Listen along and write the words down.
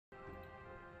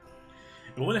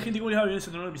Hola gente, ¿cómo les va? Bienvenidos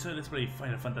a un nuevo episodio de Let's Play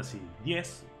Final Fantasy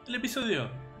X. El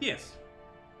episodio 10.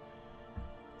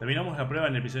 Terminamos la prueba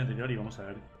en el episodio anterior y vamos a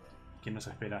ver qué nos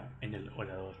espera en el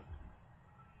orador.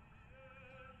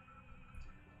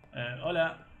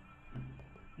 Hola.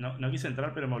 No quise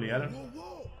entrar, pero me obligaron.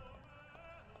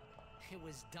 It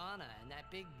was Donna and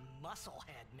that big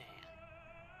musclehead man.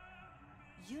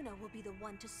 Yuna will be the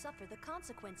one to suffer the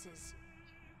consequences.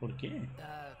 ¿Por qué?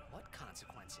 What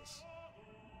consequences?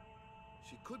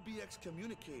 She could be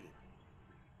excommunicated.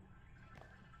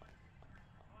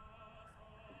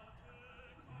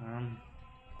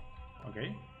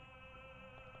 Okay.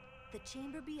 The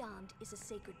chamber beyond is a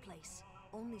sacred place.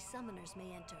 Only summoners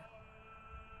may enter.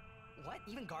 What?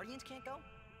 Even guardians can't go?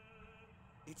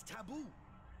 It's taboo.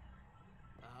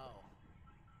 Oh.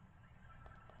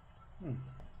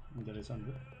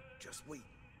 Interesante. Just wait.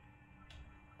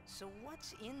 So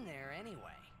what's in there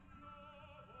anyway?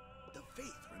 The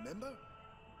faith, remember?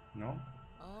 No.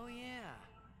 Oh yeah,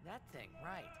 that thing,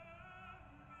 right.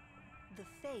 The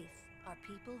faith are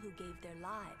people who gave their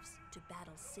lives to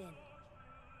battle sin.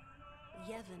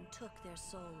 Yevon took their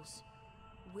souls,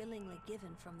 willingly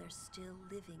given from their still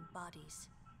living bodies.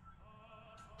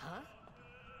 Huh?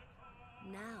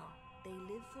 Now they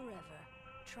live forever,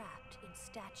 trapped in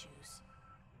statues.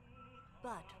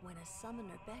 But when a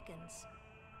summoner beckons,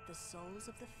 the souls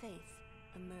of the faith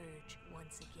emerge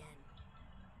once again.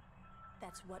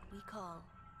 That's what we call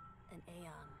an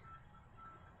Aeon.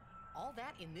 All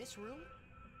that in this room?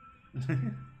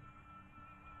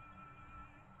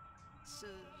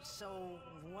 So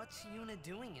what's Yuna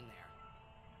doing in there?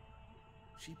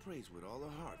 She prays with all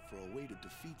her heart for a way to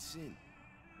defeat sin.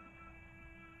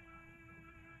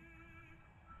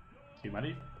 ¿Sí,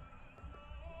 Mari?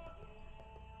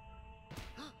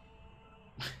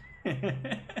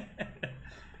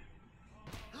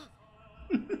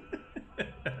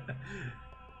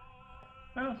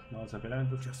 Bueno, vamos a esperar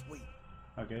entonces. Just wait.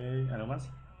 Ok, ¿algo más?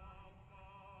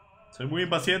 Soy muy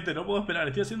impaciente, no puedo esperar,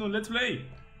 estoy haciendo un let's play.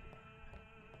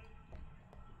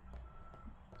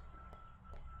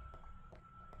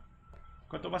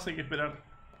 ¿Cuánto más hay que esperar?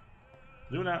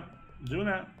 Yuna.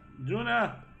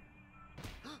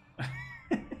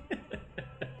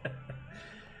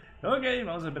 Ok,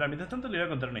 vamos a esperar. Mientras tanto le voy a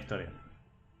contar una historia.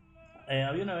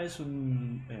 Había una vez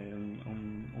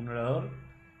un orador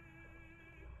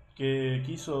que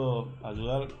quiso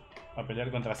ayudar a pelear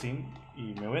contra Sinh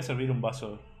y me voy a servir un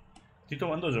vaso. Estoy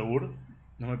tomando yogur,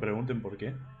 no me pregunten por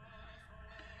qué.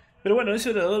 Pero bueno,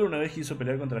 ese orador una vez quiso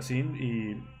pelear contra Sinh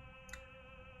y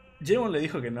Jevon le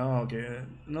dijo que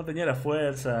no tenía la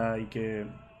fuerza y que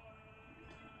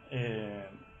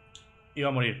iba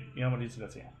a morir si lo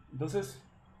hacía. Entonces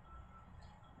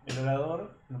el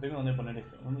orador, no tengo dónde poner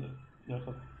esto.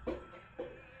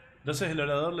 Entonces el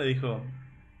orador le dijo: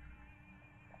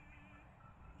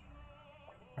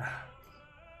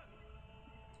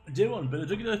 Jevon, pero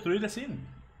yo quiero destruir a Sinh.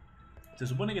 Se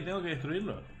supone que tengo que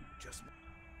destruirlo.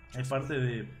 Es parte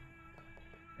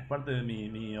de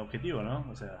mi objetivo, ¿no?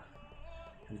 O sea,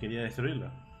 él quería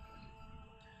destruirlo.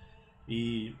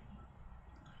 Y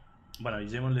bueno, y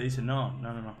Jevon le dice: no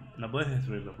puedes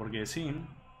destruirlo, porque Sinh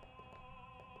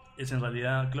es en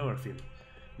realidad Cloverfield.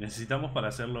 Necesitamos para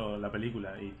hacerlo la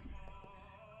película y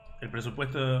el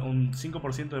presupuesto, un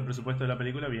 5% del presupuesto de la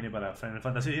película viene para Final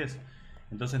Fantasy X.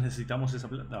 Entonces necesitamos esa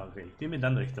plata. No, ok, estoy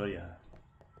inventando la historia.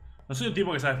 No soy un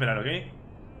tipo que sabe esperar, ¿ok?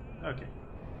 Ok.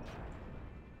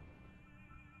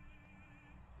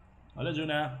 Hola,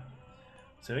 Yuna.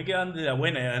 Se ve que van de la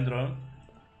buena ahí adentro, ¿no?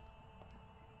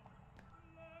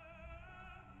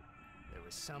 There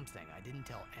was something I didn't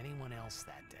tell anyone else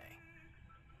that day.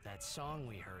 That song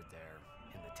we heard there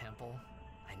in the temple,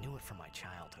 I knew it from my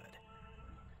childhood.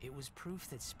 It was proof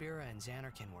that Spira and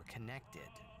Xanarkin were connected.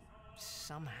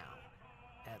 Somehow.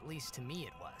 At least to me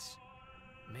it was.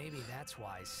 Maybe that's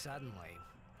why suddenly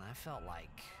I felt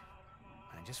like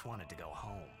I just wanted to go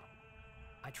home.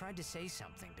 I tried to say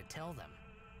something to tell them,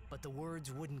 but the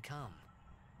words wouldn't come.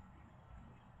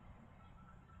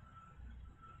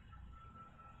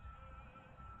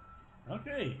 Ok.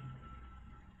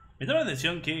 Me llama la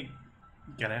atención que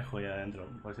carajo hay adentro.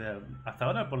 O sea, hasta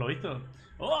ahora por lo visto...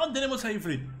 ¡Oh! Tenemos a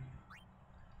Ifrit.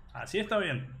 Así está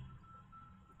bien.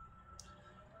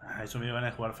 Eso me dio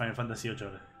ganas de jugar Final Fantasy 8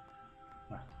 ahora.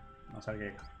 Bueno, vamos a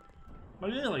ver qué. Me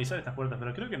olvidé de revisar estas puertas,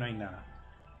 pero creo que no hay nada.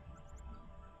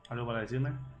 ¿Algo para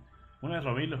decirme? Una vez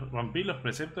rompí los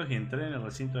preceptos y entré en el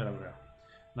recinto de la prueba.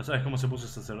 No sabes cómo se puso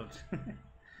el sacerdote.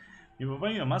 Mi papá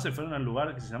y mi mamá se fueron al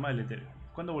lugar que se llama El Etéreo.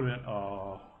 ¿Cuándo volvieron?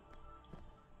 Oh.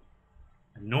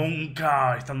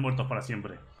 ¡Nunca! Están muertos para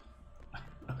siempre.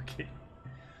 Ok.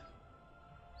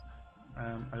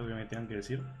 Algo que me tengan que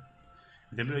decir.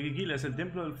 El templo de Kikila es el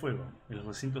templo del fuego, en los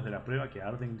recintos de la prueba que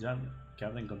arden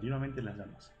continuamente en las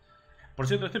llamas. Por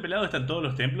cierto, este pelado está en todos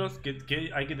los templos.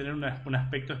 Que hay que tener un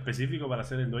aspecto específico para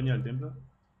ser el dueño del templo.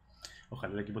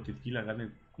 Ojalá el equipo Kikila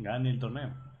gane el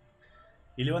torneo.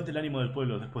 Y levante el ánimo del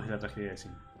pueblo después de la tragedia de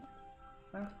Sinh.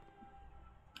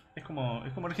 Es como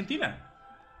Argentina.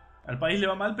 Al país le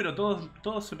va mal, pero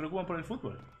todos se preocupan por el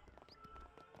fútbol.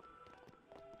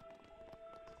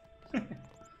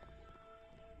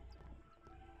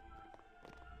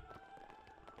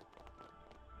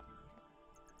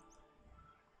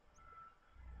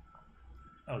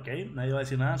 Ok, nadie va a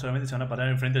decir nada, solamente se van a parar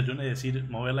enfrente de Jun y decir,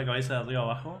 mover la cabeza de arriba a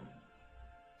abajo.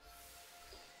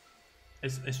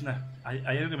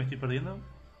 ¿Hay algo que me estoy perdiendo?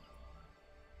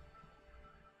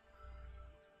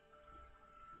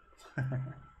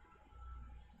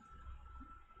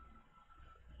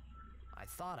 I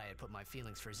thought I had put my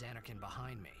feelings for Xanarkin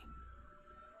behind me.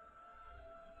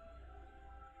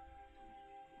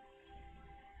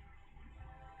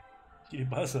 ¿Qué le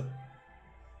pasa?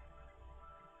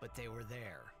 But they were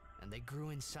there, and they grew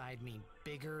inside me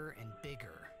bigger and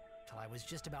bigger, till I was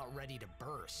just about ready to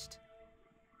burst.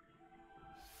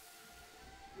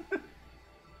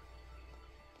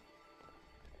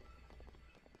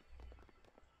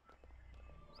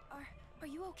 Are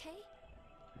you okay?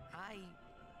 I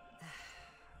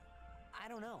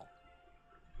don't know.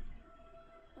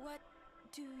 What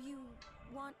do you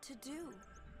want to do?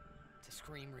 To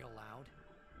scream real loud.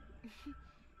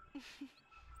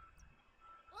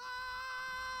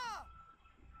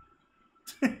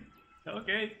 Ok.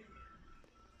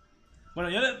 Bueno,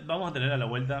 y ahora vamos a tener a la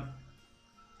vuelta.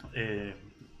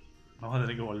 Vamos a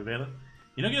tener que volver.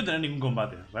 Y no quiero tener ningún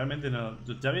combate. Realmente no.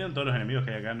 Ya vieron todos los enemigos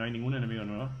que hay acá. No hay ningún enemigo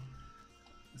nuevo.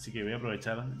 Así que voy a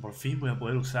aprovechar. Por fin voy a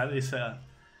poder usar esa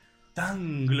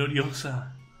tan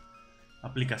gloriosa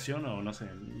aplicación o no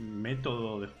sé,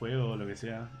 método de juego o lo que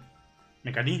sea.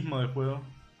 Mecanismo de juego.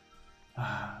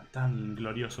 Tan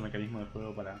glorioso mecanismo de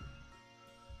juego para...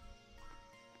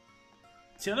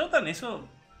 Si anotan eso,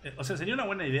 o sea, sería una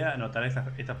buena idea anotar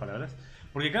estas palabras,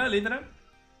 porque cada letra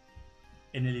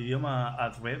en el idioma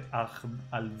alver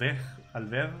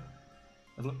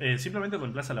simplemente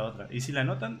reemplaza la otra. Y si la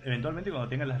anotan, eventualmente cuando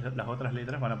tengan las otras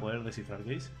letras van a poder descifrar qué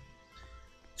dice.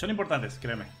 Son importantes,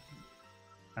 créeme.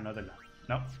 Anótenlo.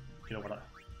 No, quiero guardar.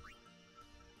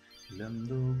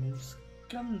 Ando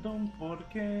buscando un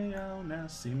porqué a una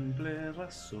simple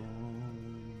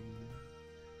razón.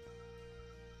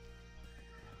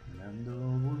 Ando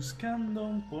buscando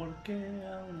un porqué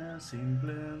a una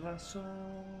simple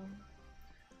razón.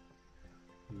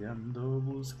 Y ando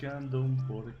buscando un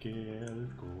porqué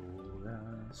al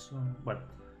corazón. Bueno,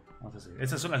 vamos a seguir.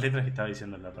 Esas son las letras que estaba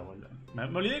diciendo en la otra vuelta. Me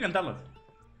olvidé de cantarlas.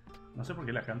 No sé por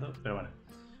qué las canto, pero bueno.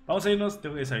 Vamos a irnos,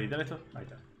 tengo que deshabilitar esto. Ahí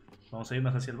está. Vamos a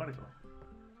irnos hacia el barco.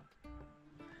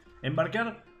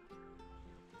 ¿Embarcar?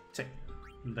 Sí,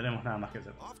 no tenemos nada más que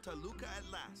hacer. Off to Luca at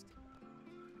last.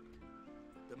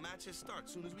 The matches start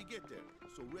soon as we get there,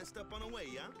 so rest up on the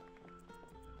way, yeah?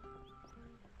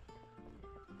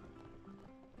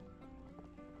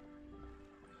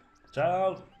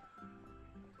 Chao.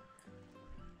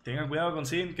 Tengan cuidado con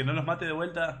Sinh, que no nos mate de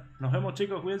vuelta. Nos vemos,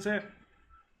 chicos, cuídense.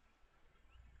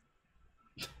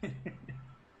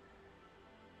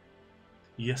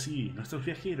 Y así, nuestros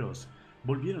viajeros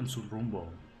volvieron su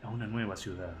rumbo a una nueva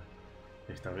ciudad,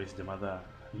 esta vez llamada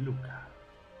Luca.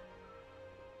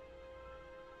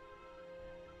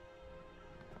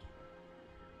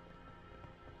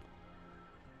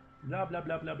 Bla bla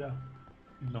bla bla bla.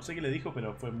 No sé qué le dijo,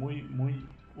 pero fue muy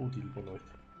útil por lo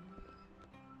visto.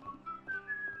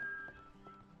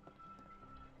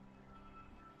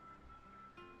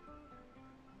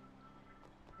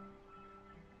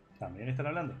 También están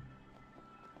hablando.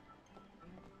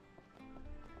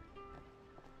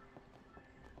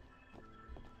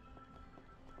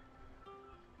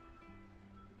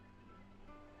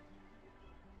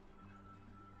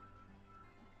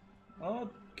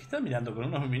 Oh, ¿qué está mirando con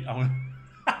unos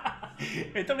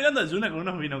 ¿Está mirando a Yuna con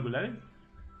unos binoculares?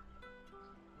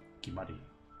 Kimari.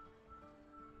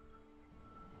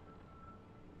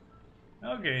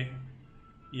 Ok.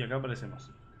 Y acá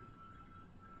aparecemos.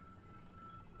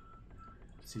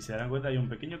 Si se dan cuenta hay un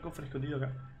pequeño cofre escondido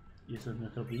acá. Y eso es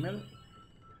nuestro primer...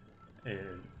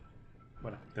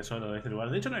 bueno, tesoro de este lugar.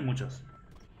 De hecho no hay muchos.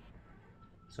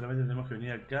 Solamente tenemos que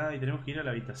venir acá y tenemos que ir a la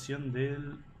habitación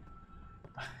del...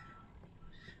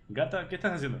 Gata, ¿qué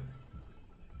estás haciendo?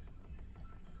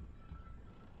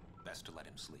 Best to let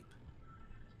him sleep.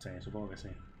 Sí, supongo que sí.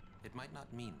 It might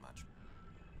not mean much.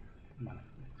 Vale.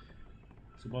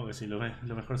 Supongo que sí, lo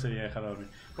mejor sería dejarlo dormir.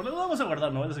 Por lo menos vamos a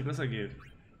guardar, no vaya a ser cosa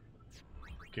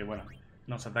que bueno,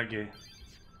 nos ataque.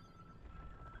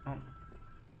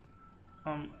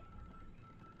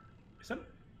 ¿Están?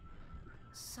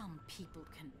 Some people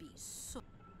can be so...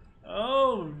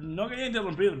 Oh, no quería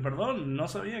interrumpir, perdón, no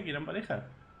sabía que eran pareja.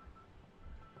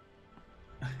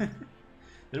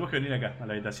 Tenemos que venir acá, a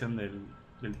la habitación del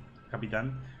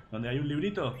capitán, donde hay un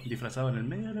librito disfrazado en el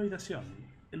medio de la habitación.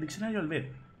 El diccionario al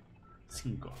ver.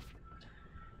 5.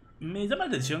 Me llama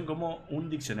la atención como un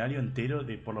diccionario entero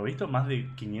de, por lo visto, más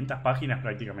de 500 páginas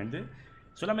prácticamente,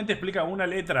 solamente explica una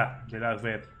letra del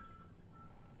alfabet.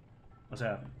 O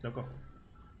sea, loco.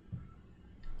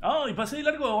 ¡Oh! Y pasé de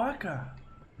largo a Oaxaca.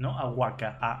 No a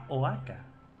Oaxaca, a Oaxaca.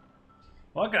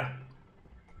 Oaxaca.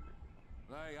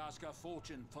 They ask a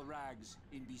fortune for rags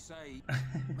in Bisay.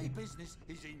 My business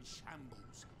is in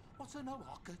shambles. What's an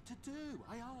Oaxaca to do,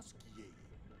 I ask ye?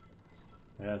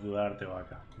 Voy a ayudarte,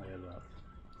 Oaxaca. Voy a ayudarte.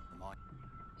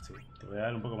 Sí, te voy a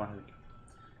dar un poco más de...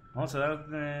 Vamos a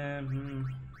darte...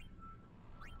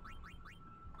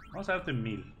 Vamos a darte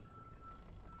 1000.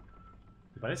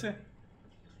 ¿Te parece?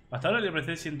 Hasta ahora le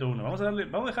presté 101. Vamos a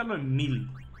dejarlo en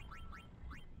 1000.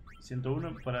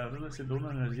 101, para darle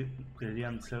 101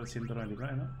 deberían ser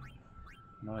 199, ¿no?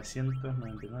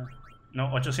 999.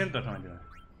 No, 899.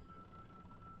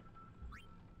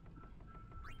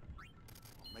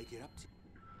 Make it up.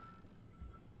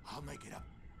 I'll make it up.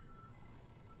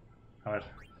 A ver.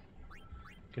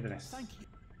 ¿Qué tenés?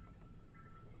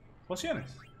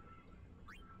 Pociones.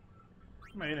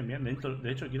 Me vienen bien.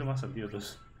 De hecho quiero más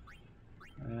antídotos.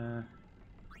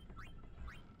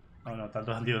 No, no,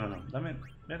 tantos antídotos no. Dame,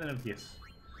 voy a tener 10.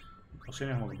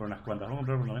 Pociones vamos a comprar unas cuantas. Vamos a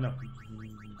comprar por lo menos.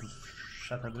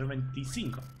 Ya hasta tener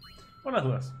 25. Por las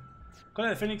dudas. Cola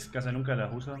de Fénix, casi nunca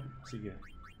las uso. Así que.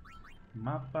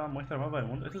 Mapa, muestra mapa del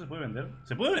mundo. ¿Esto se puede vender?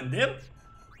 ¿Se puede vender?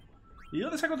 ¿Y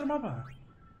dónde saco otro mapa?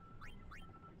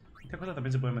 Estas cosas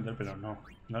también se pueden vender, pero no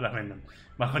las vendan.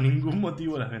 Bajo ningún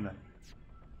motivo las vendan.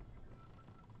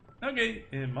 Ok,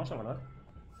 vamos a guardar.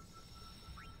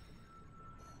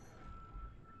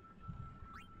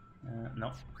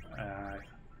 No.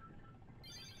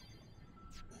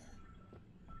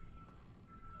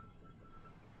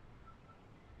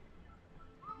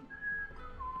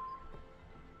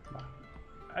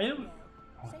 Hay un...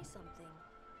 Say something.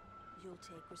 You'll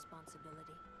take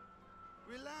responsibility.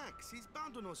 Relax, he's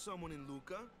bound to know someone in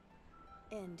Luca.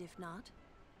 And if not?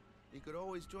 He could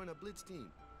always join a blitz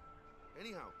team.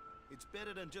 Anyhow, it's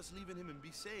better than just leaving him in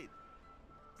Bisay.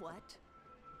 What?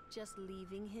 Just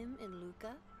leaving him in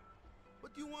Luca?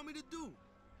 What do you want me to do?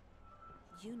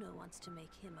 Yuno wants to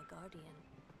make him a guardian.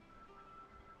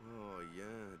 Oh,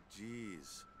 yeah,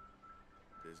 jeez.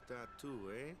 There's that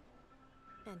too, eh?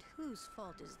 And whose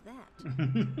fault is that?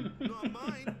 Not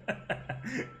mine.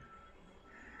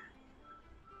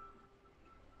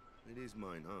 It is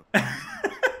mine, huh?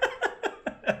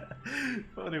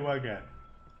 Pobre Waka.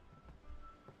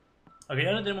 Ok,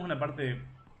 ahora tenemos una parte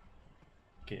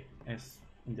que es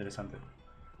interesante.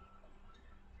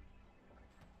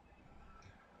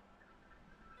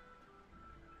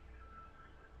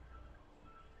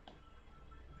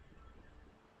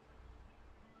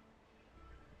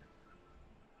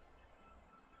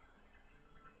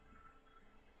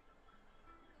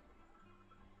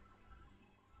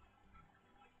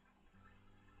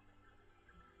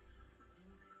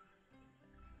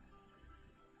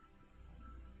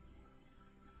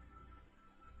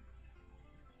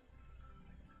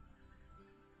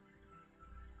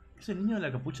 Ese niño de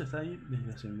la capucha está ahí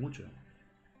desde hace mucho.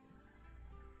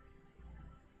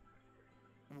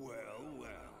 Well,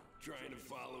 well. Trying to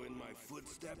follow in my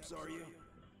footsteps, are you?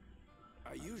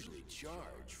 I usually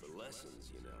charge for lessons,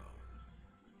 you know.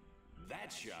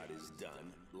 That shot is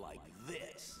done like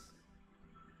this.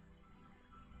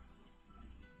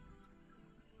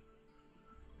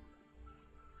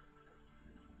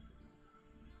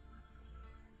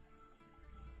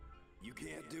 You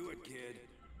can't do it, kid.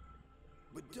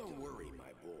 But don't worry,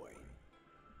 my boy.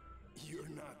 You're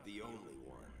not the only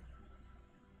one.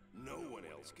 No one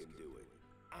else can do it.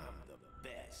 I'm the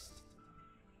best.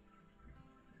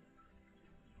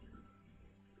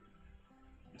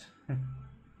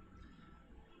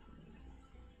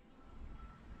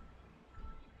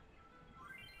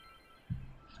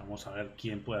 Vamos a ver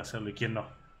quién puede hacerlo y quién no.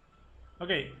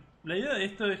 Ok, la idea de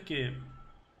esto es que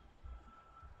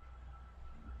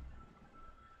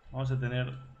vamos a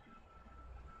tener...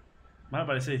 Van a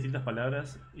aparecer distintas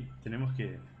palabras y tenemos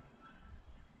que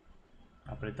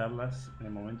apretarlas en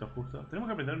el momento justo. Tenemos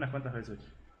que apretar unas cuantas veces.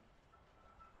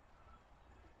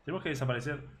 Tenemos que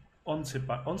desaparecer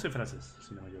 11 frases,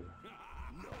 si no me equivoco.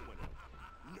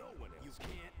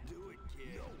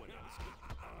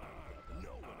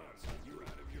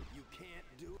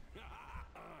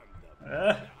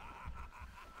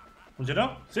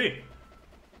 ¿Funcionó? Sí.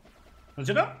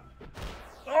 ¿Funcionó?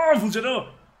 ¡Oh!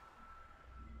 ¡Funcionó!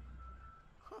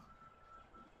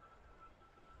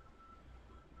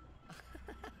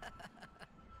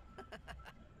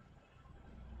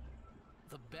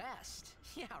 The best.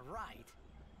 Yeah, right.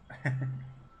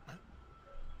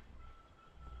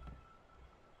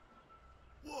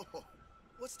 Whoa!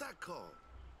 What's that called?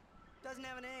 Doesn't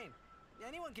have a name.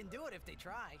 Anyone can do it if they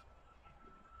try.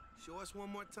 Show us one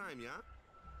more time, yeah?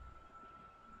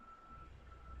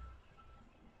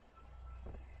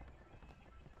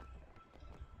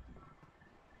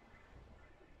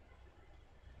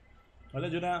 Hola,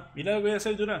 Yuna. Mirá lo que voy a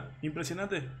hacer, Yuna.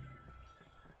 Impresionante.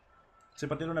 Se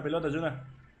patear una pelota, Yuna.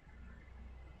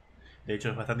 De hecho,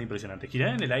 es bastante impresionante. Girar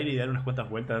en el aire y dar unas cuantas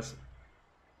vueltas.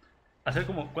 Hacer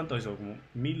como... ¿Cuánto es eso? Como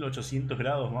 1800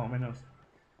 grados más o menos.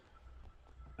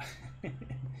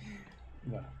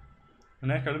 Bueno.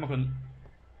 Una vez que hablemos con...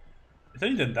 ¿Están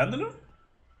intentándolo?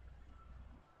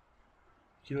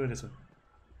 Quiero ver eso.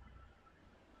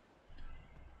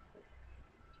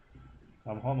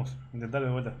 Vamos, vamos. Intentarlo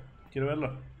de vuelta. Quiero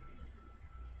verlo.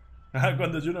 Ah,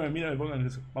 cuando Juno me mira me pongan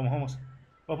eso. Vamos, vamos.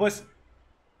 Vamos pues.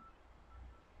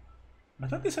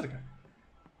 Bastante cerca.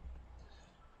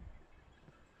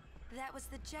 That was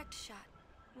the eject shot,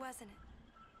 wasn't it?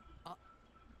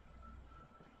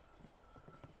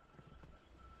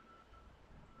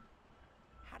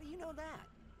 How do you know that?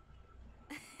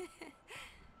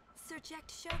 Sir Jack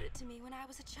showed it to me when I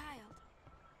was a child.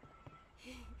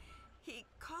 He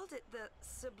called it the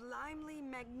Sublimely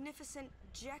Magnificent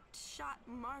Eject Shot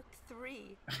Mark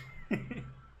III.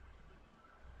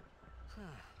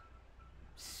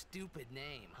 Stupid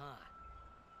name, huh?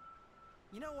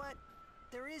 You know what?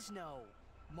 There is no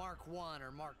Mark I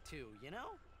or Mark II, you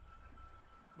know?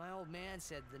 My old man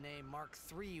said the name Mark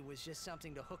III was just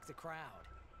something to hook the crowd.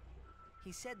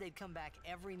 He said they'd come back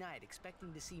every night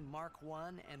expecting to see Mark I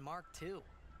and Mark II.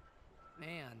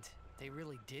 And they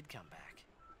really did come back.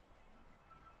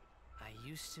 I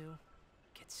used to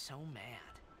get so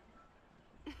mad.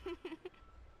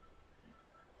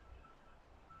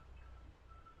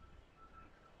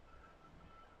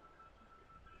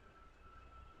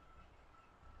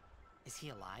 Is he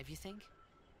alive, you think?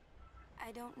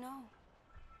 I don't know.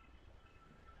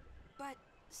 But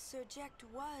Sir Jack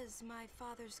was my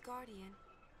father's guardian.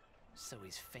 So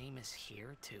he's famous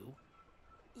here, too?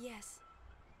 Yes.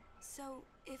 So,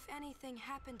 if anything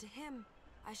happened to him,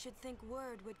 I should think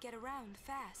word would get around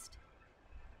fast.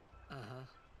 Uh-huh.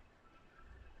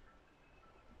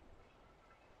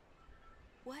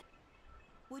 What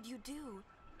would you do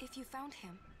if you found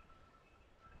him?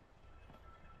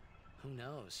 Who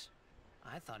knows?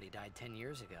 I thought he died 10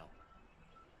 years ago.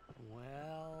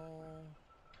 Well...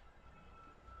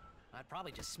 I'd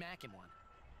probably just smack him one.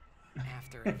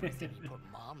 After everything he put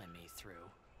Mom and me through.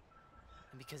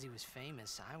 And because he was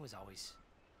famous, I was always...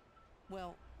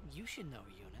 Well, you should know,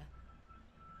 Yuna.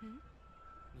 Hmm?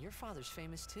 Your father's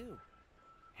famous too.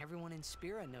 Everyone in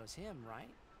Spira knows him, right?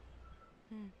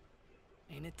 Hmm.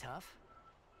 Ain't it tough?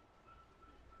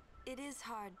 It is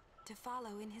hard to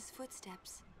follow in his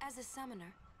footsteps as a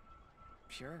summoner.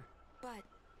 Sure. But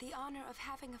the honor of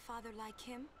having a father like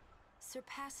him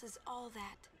surpasses all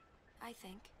that, I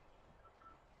think.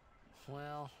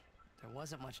 Well, there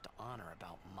wasn't much to honor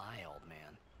about my old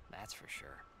man, that's for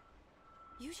sure.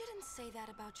 You shouldn't say that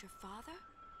about your father.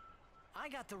 I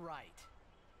got the right.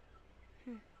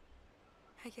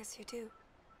 I guess you do.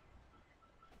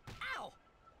 Ow!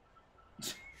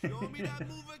 Show me that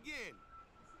move again.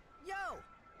 Yo!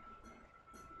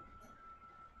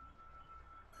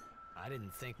 I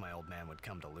didn't think my old man would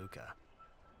come to Luca.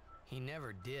 He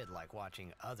never did like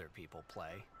watching other people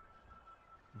play.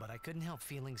 But I couldn't help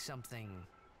feeling something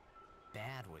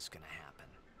bad was gonna happen.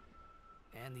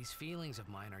 And these feelings of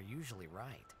mine are usually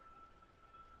right.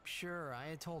 Sure, I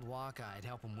had told Waka I'd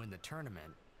help him win the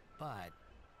tournament, but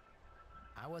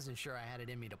I wasn't sure I had it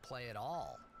in me to play at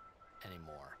all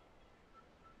anymore.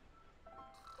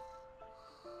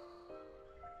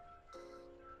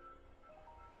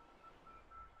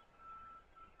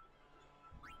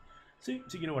 Sí,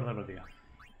 sí quiero guardar la partida.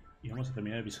 Y vamos a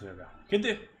terminar el episodio acá.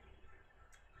 Gente,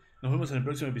 nos vemos en el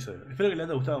próximo episodio. Espero que les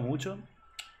haya gustado mucho.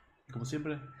 Y como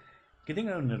siempre, que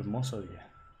tengan un hermoso día.